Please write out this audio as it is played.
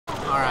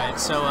Alright,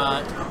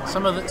 so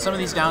some of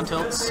these down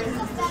tilts,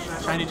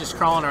 Shiny just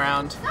crawling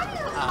around,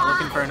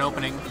 looking for an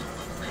opening.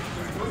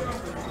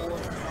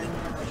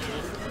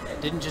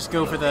 Didn't just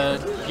go for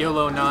the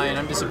YOLO 9.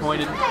 I'm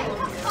disappointed.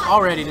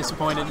 Already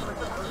disappointed.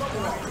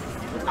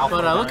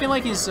 But looking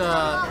like he's,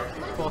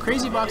 well,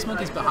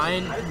 Crazyboxmonkey's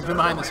been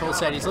behind this whole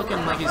set. He's looking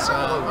like he's,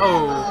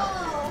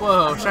 oh,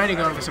 whoa, Shiny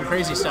going for some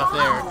crazy stuff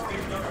there.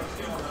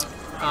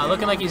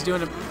 Looking like he's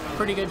doing a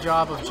pretty good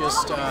job of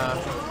just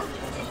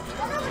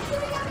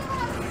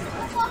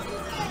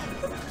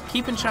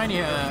keeping Shiny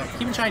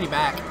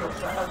back.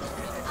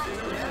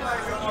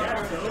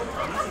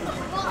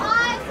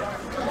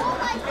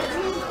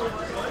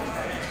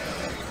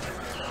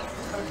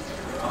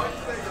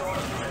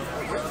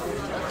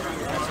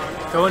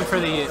 Going for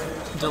the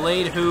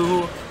delayed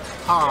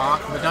hoo-ha,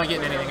 but not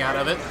getting anything out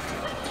of it.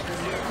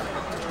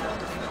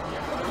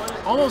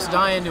 Almost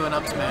dying to an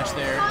up smash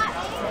there.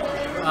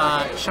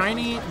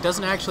 Shiny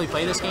doesn't actually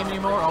play this game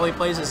anymore. All he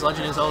plays is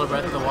Legend of Zelda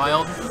Breath of the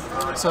Wild.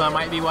 So that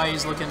might be why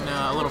he's looking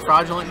a little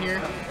fraudulent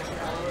here.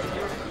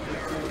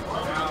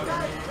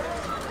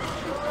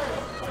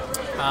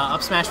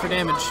 Up smash for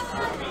damage.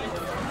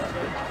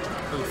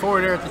 Move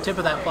forward air at the tip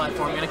of that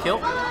platform. Gonna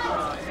kill.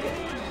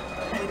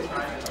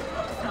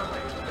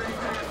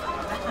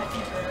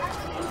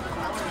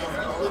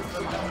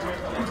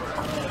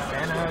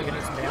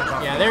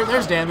 Yeah,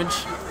 there's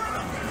damage.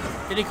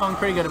 Diddy Kong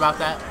pretty good about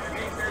that.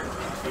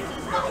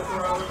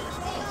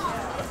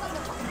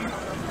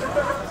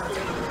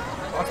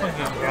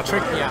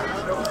 Trick, yeah.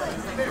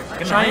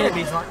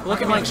 Shiny,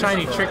 looking like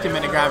Shiny tricked him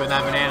into grabbing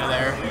that banana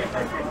there.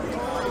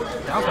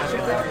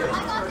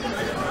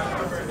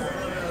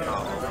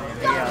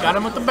 Got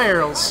him with the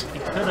barrels. He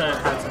could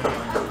have had some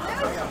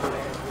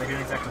They're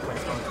doing second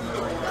place.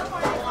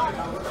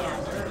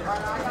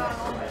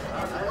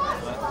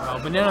 Oh,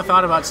 Banana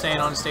thought about staying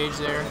on stage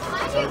there.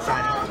 So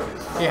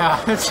Shiny.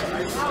 Yeah. I was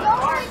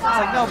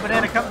like, no,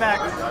 Banana, come back.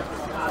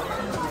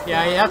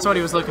 Yeah, that's what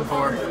he was looking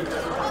for.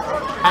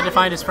 Had to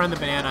find his friend the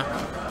Banana.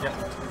 Yep.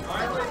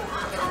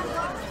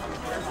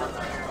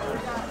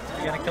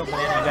 You gotta kill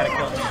Banana, you gotta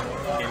kill me.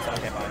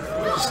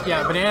 Just,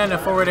 yeah, Banana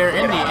forward air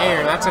in the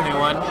air. That's a new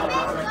one.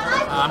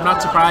 I'm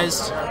not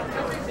surprised.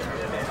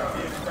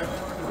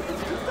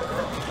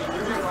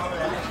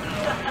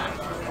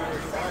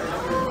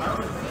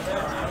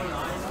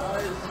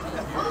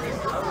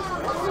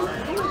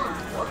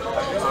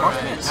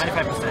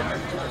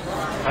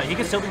 He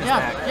can still be in his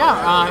back.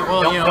 Yeah.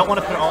 Well, you know, don't want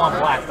to put it all on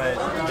black, but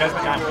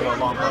Judgment 9 will go a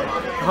long way.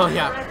 Well,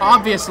 yeah.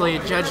 Obviously,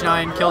 Judge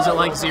 9 kills it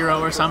like 0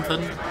 or something.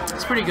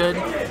 It's pretty good.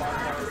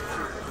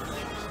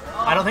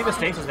 I don't think the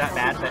stakes was that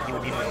bad that he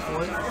would need to go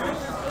for it.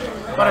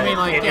 But I mean,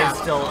 like, it is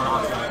still an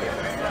option.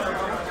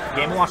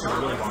 Game & Watch is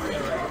really long.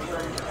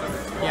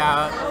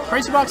 Yeah,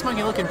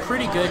 Crazyboxmonkey looking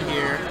pretty good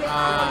here.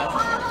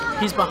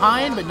 He's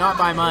behind, but not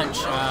by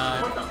much.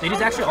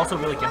 Diddy's actually also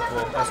really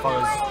gimpable as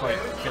far as like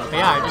killing.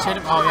 Yeah, I just hit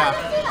him. Oh yeah.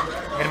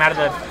 Get him out of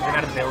the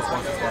Veils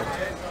once instead.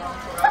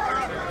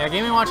 Yeah,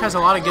 Game & Watch has a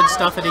lot of good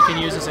stuff that he can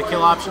use as a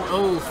kill option.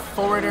 Oh,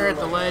 forwarder at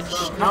the ledge,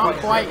 not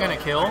quite gonna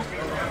kill.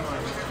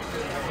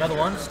 The other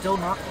one still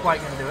not quite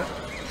gonna do it.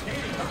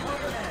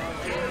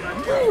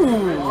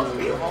 Ooh.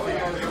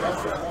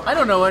 I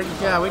don't know what.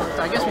 Yeah,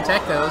 I guess we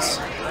tech those.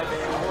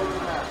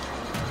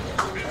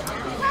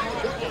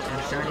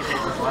 Shiny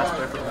takes his last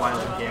Breath of the Wild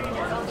in game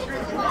again.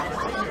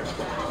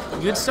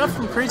 Good stuff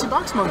from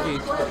Crazyboxmonkey.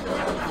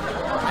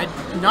 I'm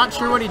not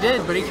sure what he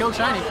did, but he killed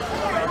Shiny.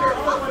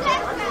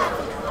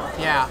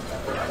 Yeah.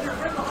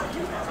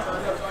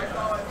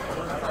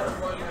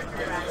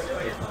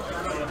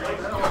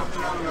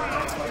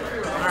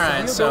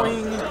 Alright, so...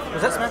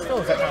 Was that Smashville or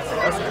was that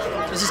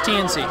Smashville? This is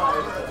TNC.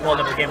 Well,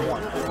 no, but game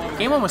 1.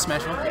 Game 1 was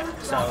Smashville. Yeah,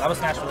 so that was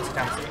Smashville, this is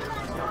TNC.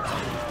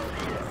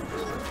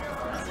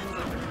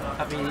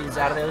 He's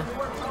out of there.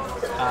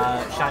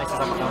 Shiny says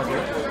I'm going to do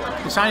it.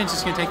 The Shiny's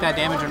just going to take that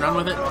damage and run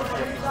with it.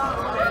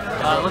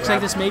 Looks like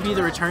this may be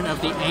the return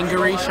of the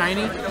Angry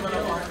Shiny.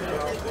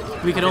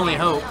 We could only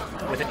hope.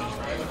 With an E.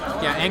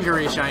 Yeah,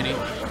 Angry Shiny.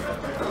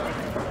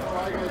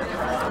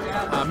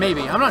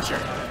 Maybe. I'm not sure.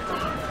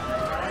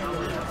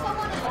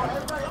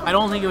 I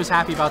don't think he was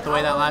happy about the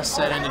way that last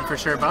set ended for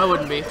sure, but I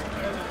wouldn't be.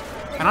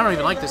 And I don't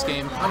even like this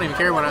game. I don't even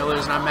care when I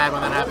lose, and I'm mad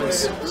when that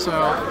happens. So...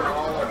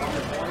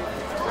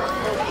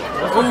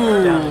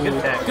 Ooh,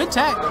 good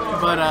tech,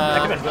 but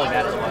that could have been really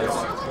bad otherwise.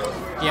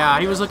 Yeah,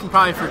 he was looking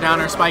probably for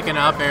downer spike and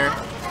up air.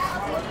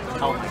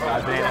 Oh my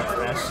god, Banana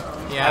Smash.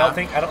 Yeah. I don't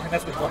think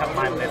that's what people have in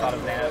mind when they thought of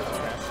Banana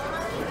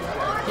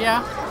Smash.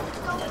 Yeah.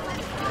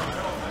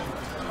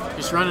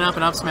 Just running up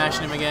and up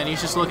smashing him again.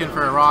 He's just looking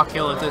for a raw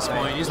kill at this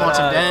point. He just wants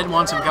him dead,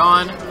 wants him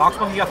gone.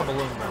 Boxmonkey got the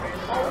balloon though.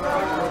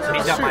 So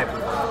he's got my balloon.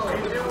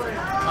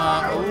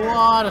 A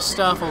lot of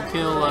stuff will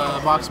kill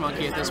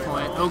Boxmonkey at this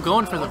point. Oh,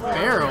 going for the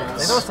barrels.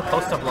 They know it's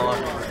supposed to blow up.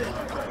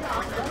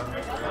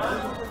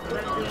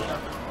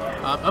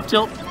 Up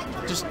tilt.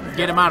 Just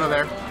get him out of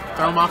there.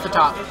 Throw him off the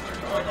top.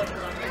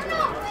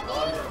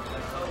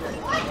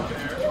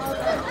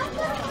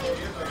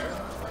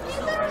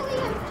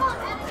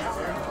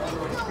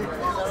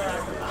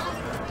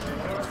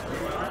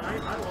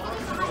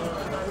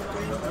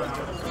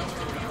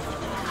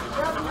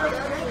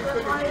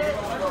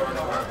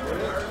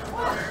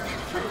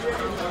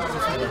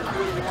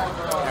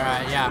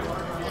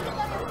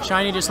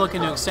 Shiny just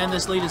looking to extend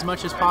this lead as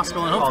much as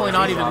possible and hopefully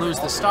not even lose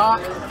the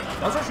stock.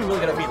 That was actually really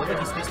good at beat. Looked like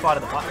he sweet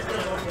spotted the platform.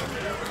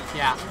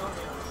 Yeah.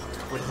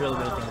 Which is a really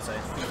good thing to say.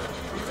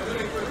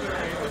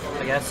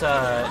 I guess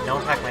no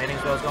impact landing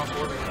is what I was going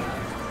for.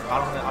 I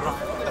don't know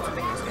if that's a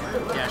thing in this game.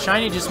 Yeah,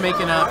 Shiny just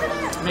making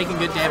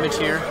good damage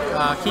here.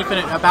 Keeping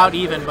it about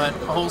even, but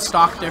a whole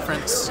stock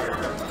difference.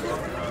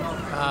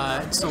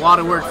 It's a lot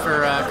of work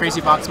for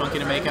Crazyboxmonkey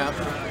to make up.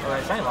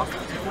 Alright, Shiny lost. I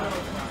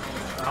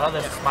thought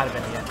this might have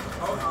been the end.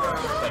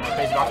 But no,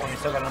 Crazyboxmonkey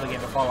still got another game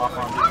to fall off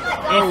on. If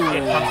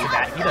it comes to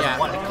that, he doesn't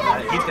want to come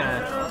at it. He's going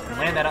to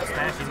land that up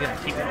smash, he's going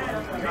to keep it.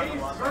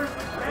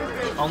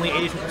 Only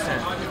 82%.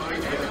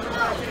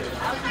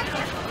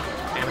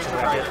 Amateur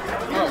bracket.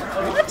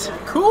 What?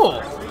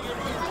 Cool.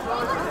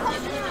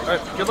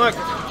 Alright, good luck.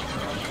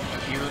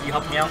 You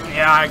helped me out?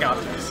 Yeah, I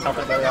got this. Help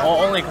it better out.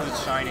 Well, only because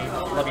it's shiny.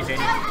 Love you,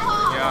 Diddy.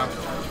 Yeah.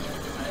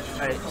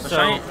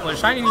 Alright, What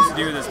shiny needs to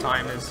do this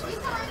time is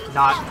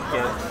not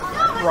good.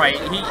 right.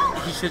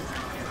 He should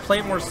play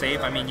it more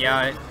safe. I mean,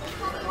 yeah,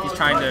 he's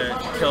trying to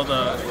kill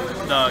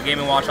the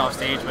Game & Watch off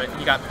stage, but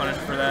he got punished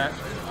for that.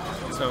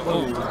 So,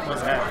 ooh,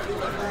 what's that?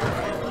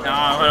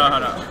 Nah, hold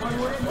on.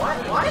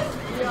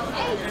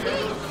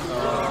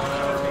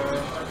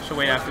 Should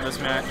wait after this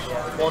match.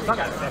 Well, it's not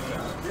that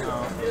effective.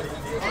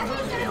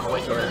 Maybe I'll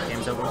wait till the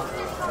game's over.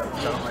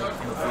 So, like,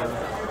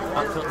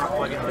 not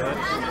quite gonna do it.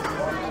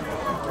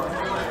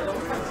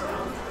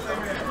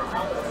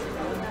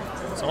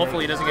 So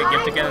hopefully he doesn't get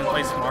gift again and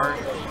play smart.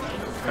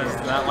 Because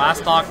that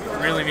last stock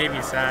really made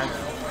me sad.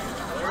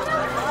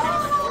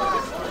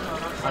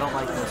 I don't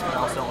like this, but I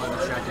also don't want to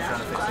distract you trying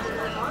to fix it.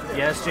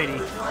 Yes, JD.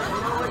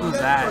 Who's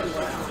that?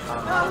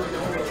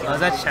 Oh, is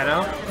that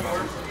Shadow?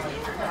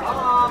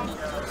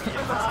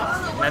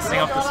 Messing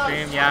up the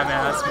stream? Yeah,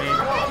 man, that's me.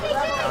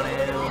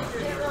 Downhill.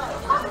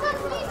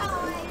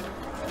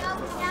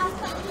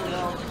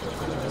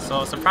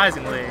 So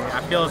surprisingly,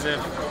 I feel as if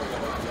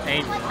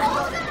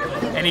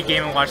any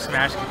Game & Watch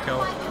Smash can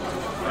kill.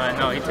 But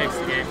no, he takes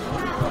the game.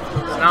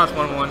 So now it's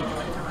 1-1.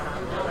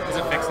 Is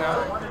it fixed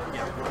now?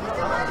 Yeah.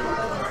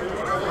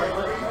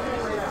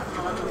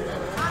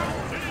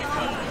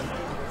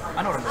 I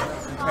know what I'm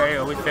doing. There you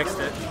go, we fixed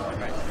it.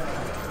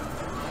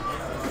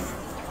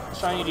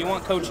 Shiny, do you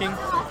want coaching?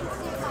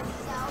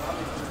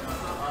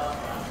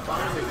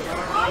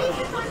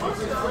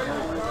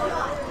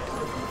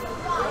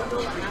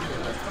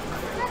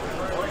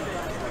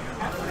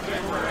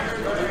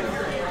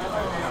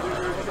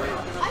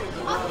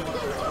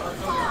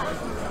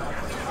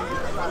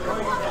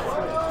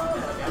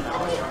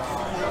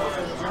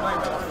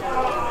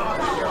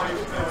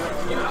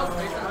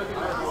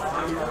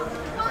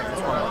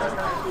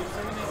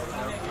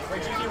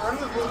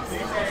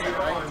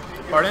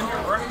 Pardon?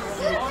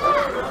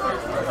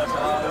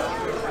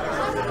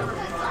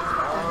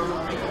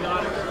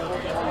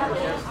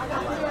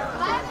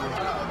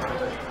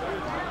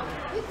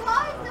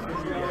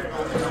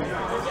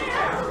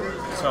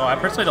 So I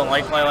personally don't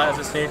like Lila as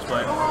a stage,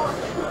 but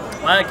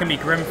Lila can be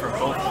grim for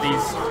both of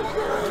these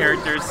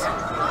characters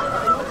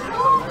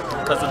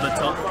because of the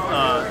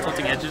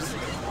tilting edges.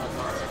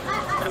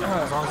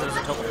 As long as it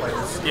doesn't tilt the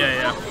players.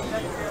 Yeah.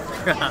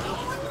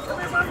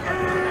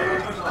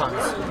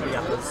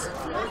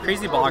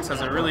 Crazybox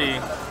has a really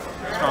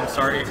strong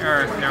start.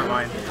 Or never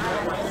mind.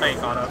 I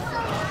caught up.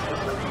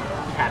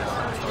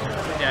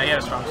 Yeah, he had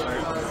a strong start.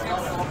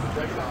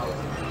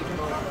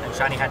 And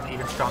Shiny had an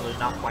even stronger,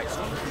 not quite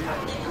strong.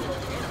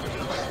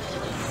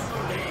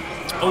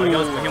 Oh,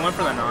 he went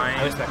for the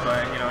 9,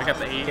 but you know, he got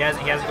the 8. He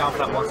hasn't gone for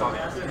that one song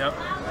yet. Yep.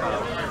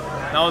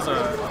 That was a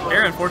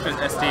very unfortunate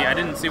SD. I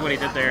didn't see what he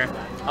did there.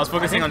 I was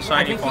focusing on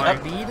Shiny flying.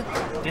 I think he up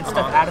B'd, did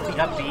stuff out of the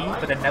up B,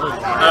 but then never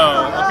did.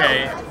 Oh,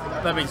 okay.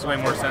 That makes way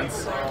more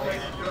sense.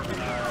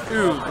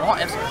 Ooh, raw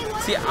F.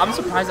 See, I'm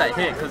surprised that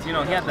hit, because, you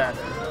know, he had that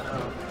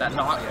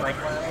knock, like,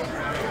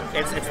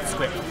 It's the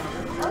squid.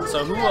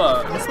 so who,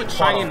 this looks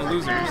Shiny in the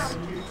losers.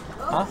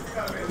 Huh?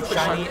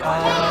 Shiny,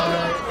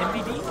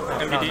 MVD?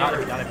 MVD? No, not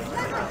MVD, not MVD.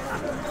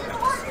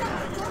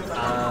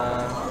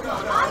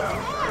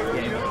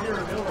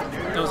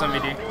 It was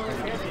MVD.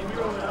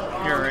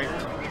 You're right.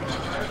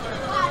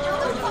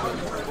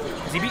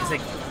 Because he beat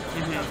Ziggy.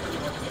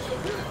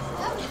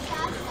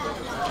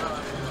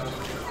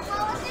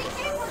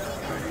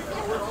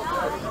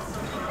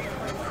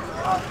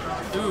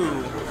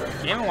 Ooh,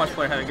 Game & Watch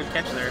player had a good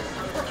catch there.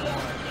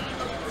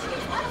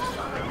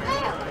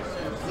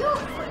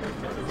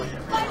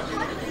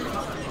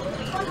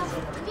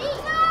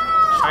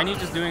 Shiny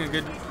just doing a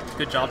good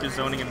job just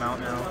zoning him out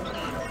now.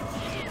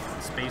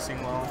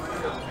 Spacing well.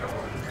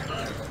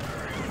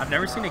 I've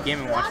never seen a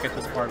Game & Watch get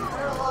this far before.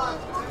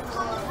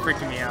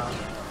 Freaking me out.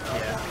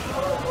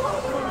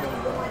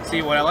 Yeah.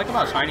 See, what I like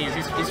about Shiny is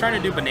he's trying to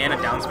do banana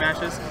down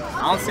smashes.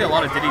 I don't see a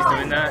lot of Diddy's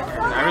doing that,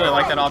 and I really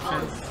like that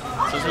option.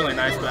 So it's really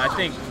nice, but I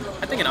think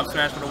an up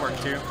smash would have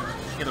worked too.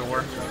 Either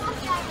or.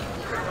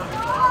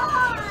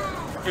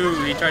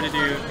 Ooh, he tried to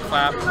do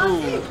clap.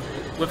 Ooh,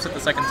 whips it the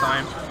second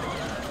time.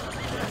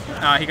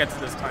 Ah, he gets it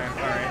this time.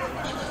 Alright.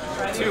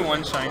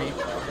 2-1 Shiny.